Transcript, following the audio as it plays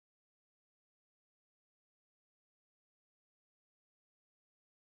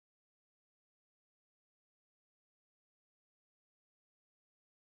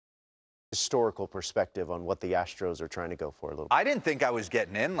historical perspective on what the Astros are trying to go for a little bit. I didn't think I was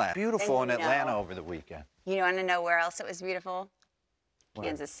getting in last. Beautiful in And Atlanta over the weekend. You want to know where else it was beautiful? Where?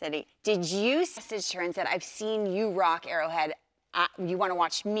 Kansas City. Did you message her and said, I've seen you rock Arrowhead. You want to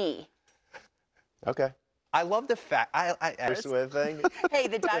watch me? Okay. I love the fact. Thing. Hey,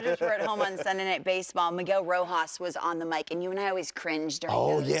 the Dodgers were at home on Sunday Night Baseball. Miguel Rojas was on the mic, and you and I always cringe during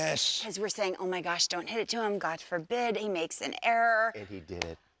those. Yes. Because we're saying, oh my gosh, don't hit it to him. God forbid he makes an error. And he did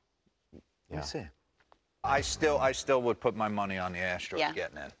it. Yeah. Let's see. I still would put my money on the Astros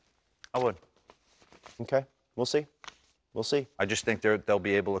getting in. I would. Okay. We'll see. We'll see. I just think they'll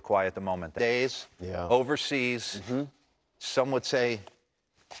be able to quiet the moment. Days. Yeah. Overseas. Mm-hmm. Some would say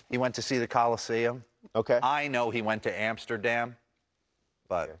he went to see the Coliseum. Okay. I know he went to Amsterdam,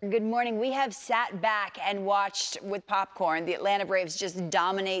 but... Good morning. We have sat back and watched with popcorn the Atlanta Braves just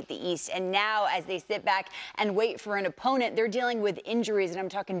dominate the East. And now, as they sit back and wait for an opponent, they're dealing with injuries, and I'm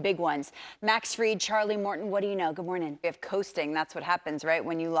talking big ones. Max Fried, Charlie Morton, what do you know? Good morning. We have coasting. That's what happens, right,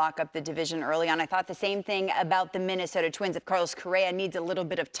 when you lock up the division early on. I thought the same thing about the Minnesota Twins. If Carlos Correa needs a little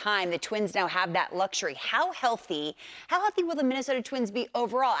bit of time, the Twins now have that luxury. How healthy will the Minnesota Twins be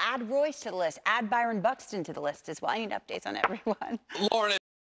overall? Add Royce to the list. Add Byron Buxton to the list as well. I need updates on everyone. Lauren,